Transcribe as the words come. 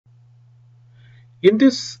In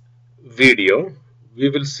this video, we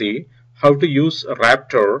will see how to use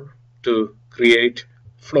Raptor to create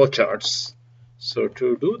flowcharts. So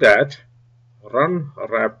to do that, run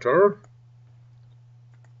Raptor.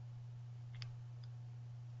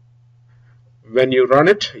 When you run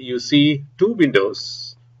it, you see two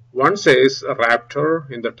windows. One says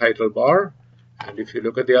Raptor in the title bar, and if you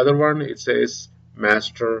look at the other one, it says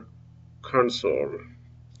Master Console.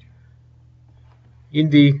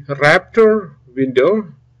 In the Raptor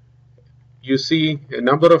window, you see a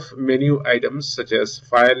number of menu items such as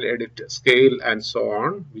file, edit, scale, and so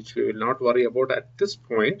on, which we will not worry about at this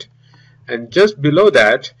point. And just below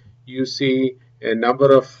that, you see a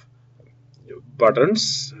number of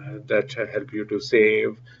buttons that help you to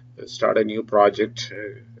save, start a new project,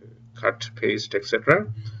 cut, paste, etc.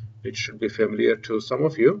 It should be familiar to some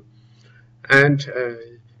of you. And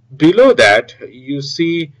below that, you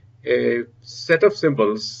see a set of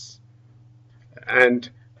symbols, and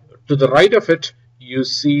to the right of it, you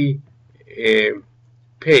see a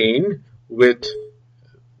pane with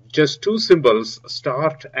just two symbols,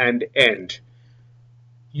 start and end.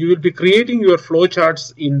 You will be creating your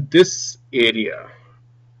flowcharts in this area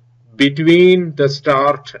between the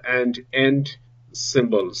start and end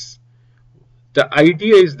symbols. The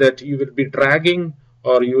idea is that you will be dragging,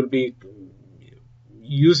 or you will be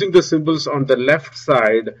using the symbols on the left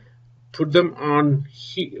side, put them on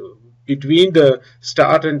here between the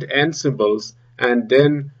start and end symbols, and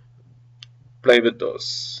then play with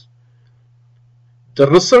those. The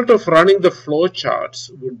result of running the flowcharts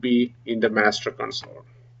would be in the master console.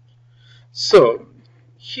 So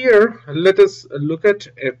here, let us look at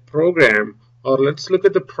a program, or let's look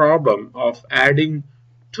at the problem of adding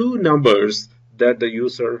two numbers that the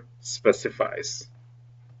user specifies.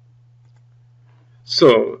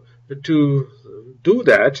 So to do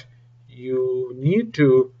that, you need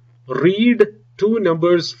to read two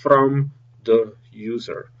numbers from the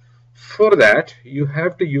user. For that, you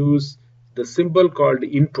have to use the symbol called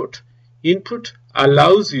input. Input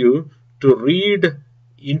allows you to read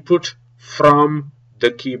input from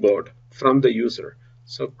the keyboard, from the user.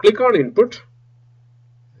 So click on input.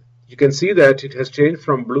 You can see that it has changed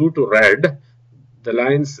from blue to red. The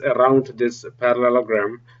lines around this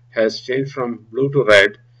parallelogram has changed from blue to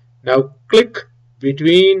red. Now click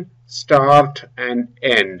between start and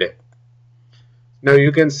end. Now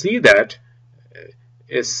you can see that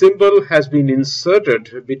a symbol has been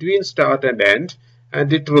inserted between start and end,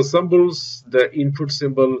 and it resembles the input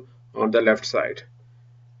symbol on the left side.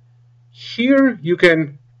 Here you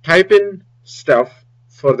can type in stuff.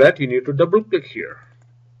 For that, you need to double click here.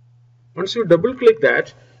 Once you double click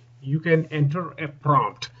that, you can enter a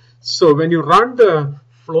prompt. So when you run the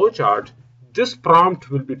flowchart, this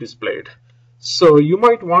prompt will be displayed. So you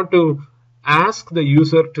might want to ask the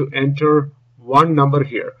user to enter one number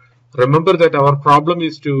here. Remember that our problem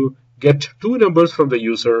is to get two numbers from the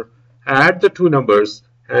user, add the two numbers,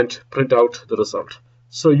 and print out the result.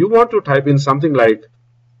 So you want to type in something like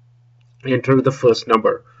enter the first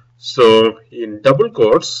number. So in double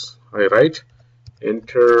quotes, I write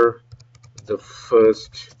enter the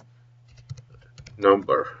first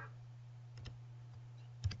number.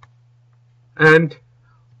 And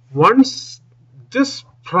once this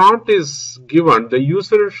prompt is given, the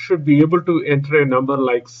user should be able to enter a number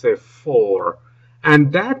like, say, 4.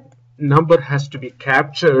 And that number has to be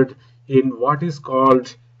captured in what is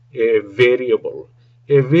called a variable.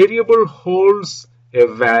 A variable holds a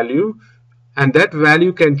value, and that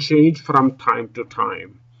value can change from time to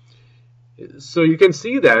time. So you can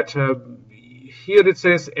see that here it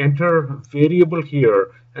says enter variable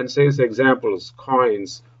here, and says examples,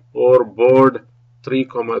 coins, or board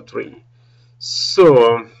 3,3.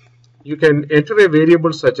 So you can enter a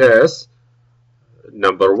variable such as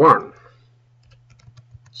number 1.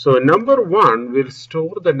 So number 1 will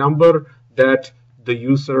store the number that the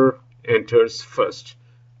user enters first.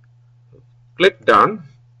 Click done,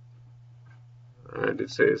 and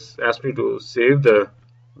it says ask me to save the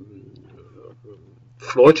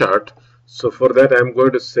flowchart. So for that, I'm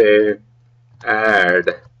going to say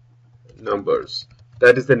add numbers.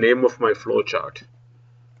 That is the name of my flowchart.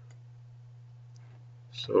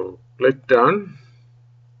 So click done.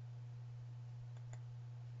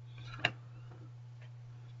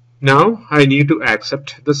 Now I need to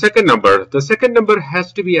accept the second number. The second number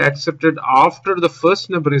has to be accepted after the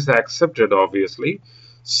first number is accepted, obviously.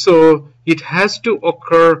 So it has to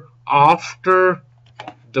occur after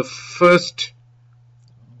the first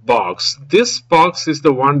box. This box is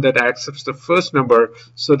the one that accepts the first number,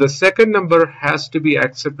 so the second number has to be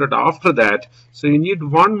accepted after that. So you need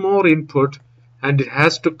one more input, and it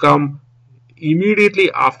has to come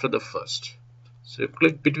immediately after the first. So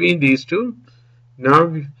click between these two.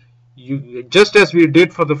 Now you, just as we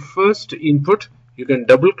did for the first input, you can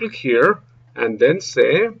double click here and then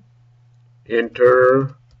say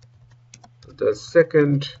enter the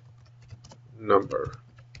second number,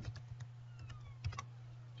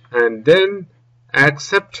 and then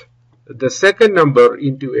accept the second number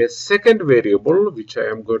into a second variable, which I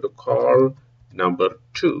am going to call number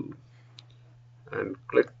 2, and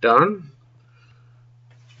click done.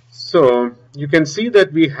 So you can see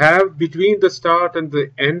that we have between the start and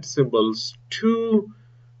the end symbols two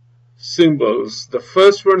symbols. The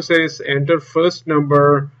first one says enter first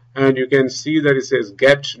number, and you can see that it says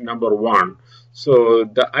get number 1. So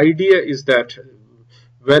the idea is that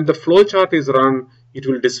when the flowchart is run, it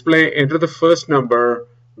will display enter the first number,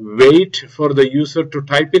 wait for the user to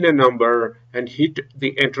type in a number and hit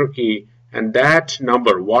the enter key, and that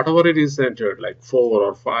number, whatever it is entered, like 4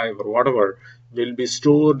 or 5 or whatever, will be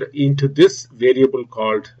stored into this variable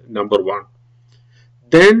called number 1.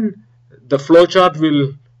 Then the flowchart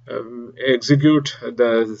will execute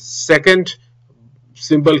the second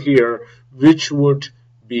symbol here, which would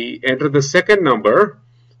be enter the second number.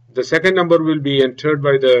 The second number will be entered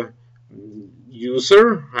by the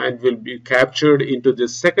user and will be captured into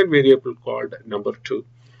this second variable called number 2.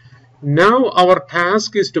 Now our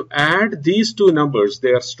task is to add these two numbers.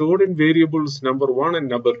 They are stored in variables number 1 and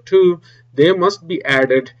number 2. They must be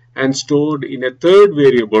added and stored in a third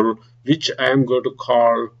variable, which I am going to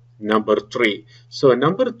call number 3. So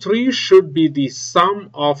number 3 should be the sum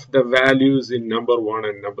of the values in number 1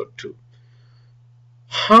 and number 2.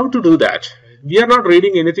 How to do that? We are not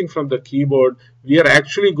reading anything from the keyboard. We are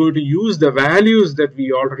actually going to use the values that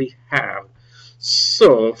we already have.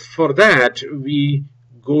 So for that, we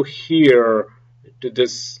go here to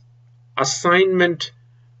this assignment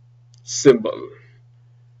symbol.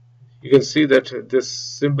 You can see that this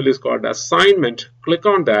symbol is called assignment. Click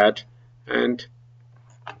on that, and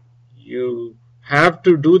you have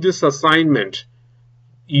to do this assignment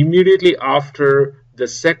immediately after the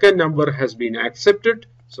second number has been accepted.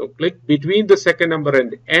 So click between the second number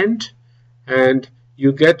and end, and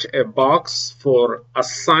you get a box for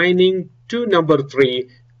assigning to number 3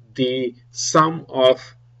 the sum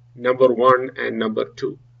of number 1 and number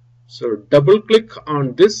 2. So double click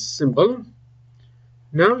on this symbol.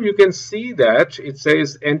 Now you can see that it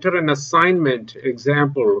says enter an assignment,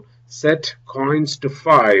 example, set coins to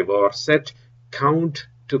 5 or set count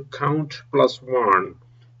to count plus 1,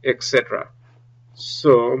 etc.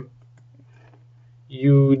 So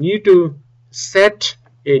you need to set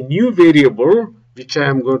a new variable, which I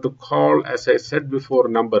am going to call, as I said before,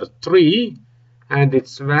 number 3, and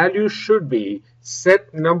its value should be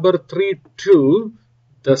set number 3 to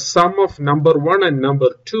the sum of number 1 and number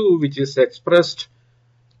 2, which is expressed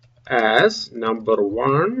as number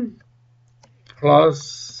 1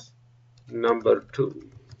 plus number 2.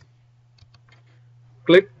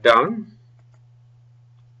 Click done.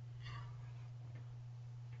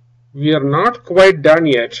 We are not quite done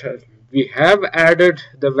yet. We have added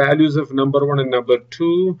the values of number 1 and number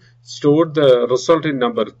 2, stored the result in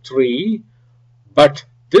number 3, but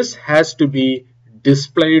this has to be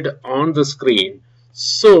displayed on the screen.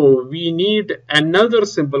 So we need another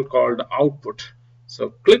symbol called output. So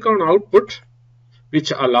click on output,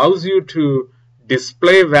 which allows you to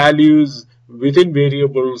display values within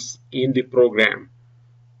variables in the program.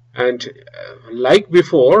 And like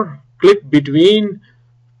before, click between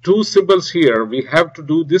two symbols here. We have to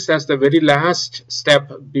do this as the very last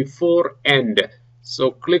step before end.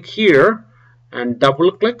 So click here and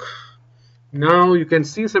double click. Now you can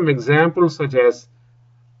see some examples such as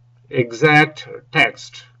exact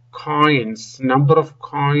text, coins, number of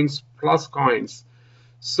coins plus coins.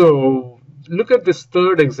 So look at this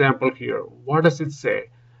third example here. What does it say?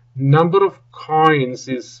 Number of coins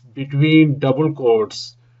is between double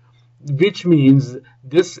quotes, which means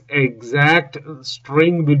this exact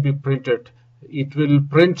string will be printed. It will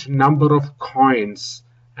print number of coins,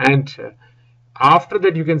 and after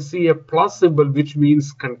that you can see a plus symbol, which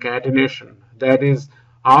means concatenation. That is,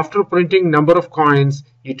 after printing number of coins,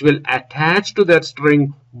 it will attach to that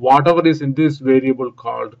string whatever is in this variable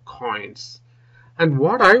called coins. And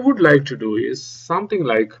what I would like to do is something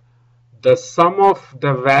like the sum of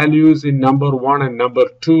the values in number 1 and number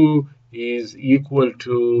 2 is equal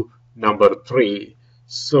to number 3.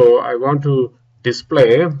 So I want to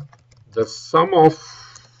display the sum of,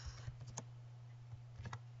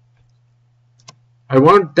 I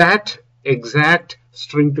want that exact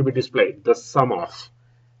string to be displayed, the sum of.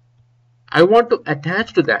 I want to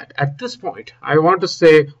attach to that. At this point, I want to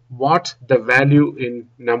say what the value in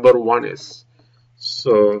number 1 is.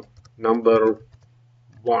 So number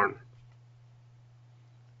 1.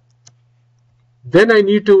 Then I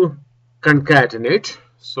need to concatenate,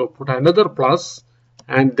 so put another plus,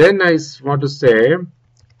 and then I want to say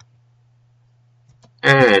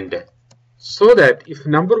and, so that if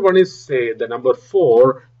number 1 is say the number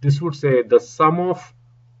 4, this would say the sum of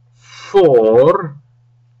 4,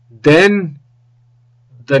 then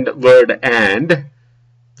the word and,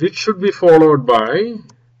 which should be followed by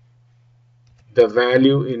the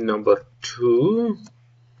value in number 2.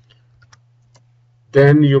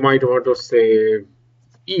 Then you might want to say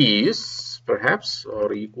is perhaps,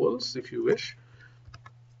 or equals if you wish,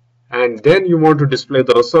 and then you want to display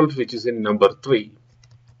the result which is in number 3.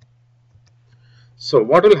 So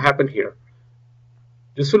what will happen here?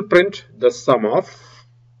 This will print the sum of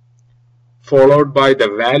followed by the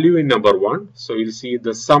value in number 1. So you'll see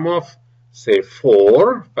the sum of say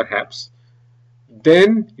 4 perhaps.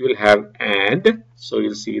 Then you will have and. So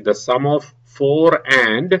you'll see the sum of 4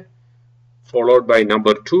 and followed by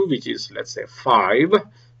number 2, which is let's say 5.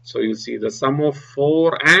 So you'll see the sum of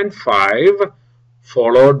 4 and 5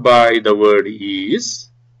 followed by the word is.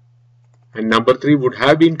 And number 3 would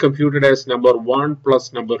have been computed as number 1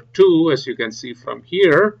 plus number 2, as you can see from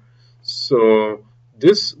here. So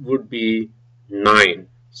this would be 9.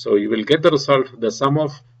 So you will get the result. The sum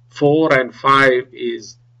of 4 and 5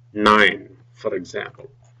 is 9, for example.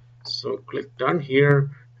 So click done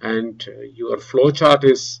here, and your flowchart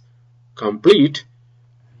is complete.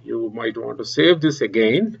 You might want to save this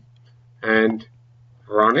again and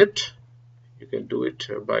run it. You can do it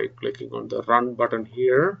by clicking on the run button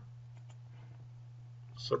here.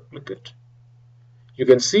 So click it. You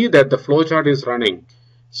can see that the flowchart is running.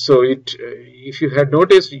 So it, if you had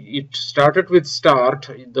noticed, it started with start.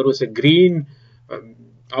 There was a green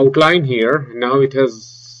outline here. Now it has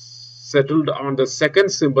settled on the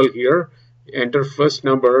second symbol here. Enter first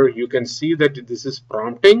number. You can see that this is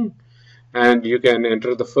prompting, and you can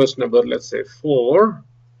enter the first number, let's say 4.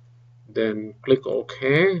 Then click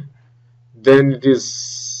OK. Then it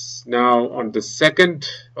is now on the second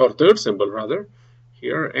or third symbol rather.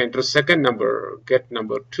 Here, enter second number, get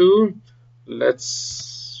number 2.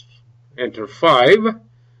 Let's enter 5.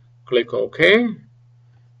 Click OK.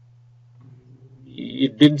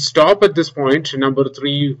 It didn't stop at this point. Number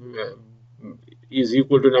 3 is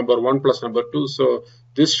equal to number 1 plus number 2. So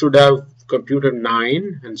this should have computed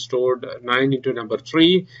 9 and stored 9 into number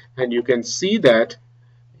 3. And you can see that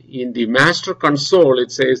in the master console,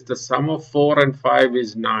 it says the sum of 4 and 5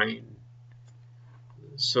 is 9.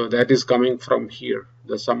 So that is coming from here.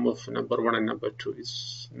 The sum of number 1 and number 2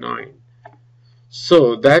 is 9.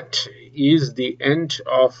 So that is the end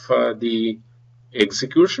of the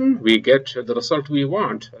execution. We get the result we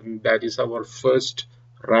want, and that is our first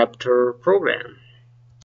Raptor program.